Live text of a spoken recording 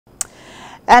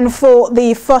And for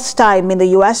the first time in the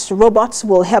U.S., robots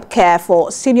will help care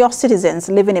for senior citizens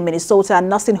living in Minnesota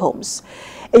nursing homes.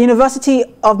 A University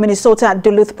of Minnesota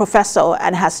Duluth professor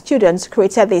and her students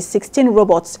created the 16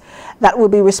 robots that will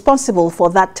be responsible for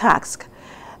that task.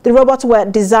 The robots were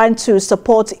designed to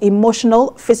support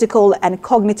emotional, physical, and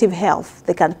cognitive health.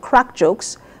 They can crack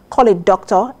jokes, call a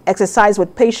doctor, exercise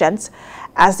with patients,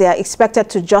 as they are expected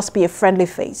to just be a friendly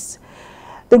face.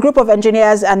 The group of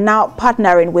engineers are now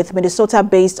partnering with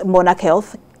Minnesota-based Monarch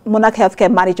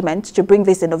Healthcare Management to bring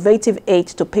this innovative aid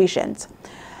to patients.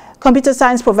 Computer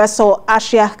science professor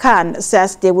Ashia Khan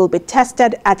says they will be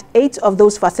tested at 8 of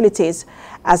those facilities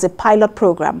as a pilot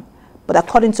program. But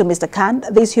according to Mr. Khan,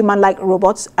 these human-like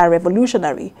robots are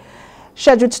revolutionary.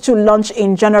 Scheduled to launch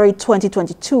in January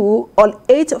 2022, all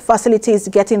 8 facilities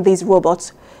getting these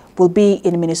robots will be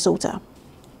in Minnesota.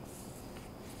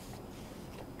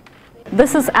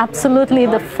 This is absolutely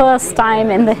the first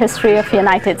time in the history of the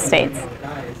United States.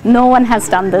 No one has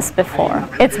done this before.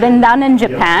 It's been done in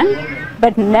Japan,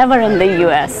 but never in the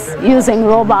US, using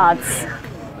robots,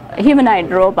 humanoid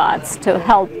robots, to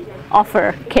help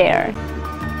offer care.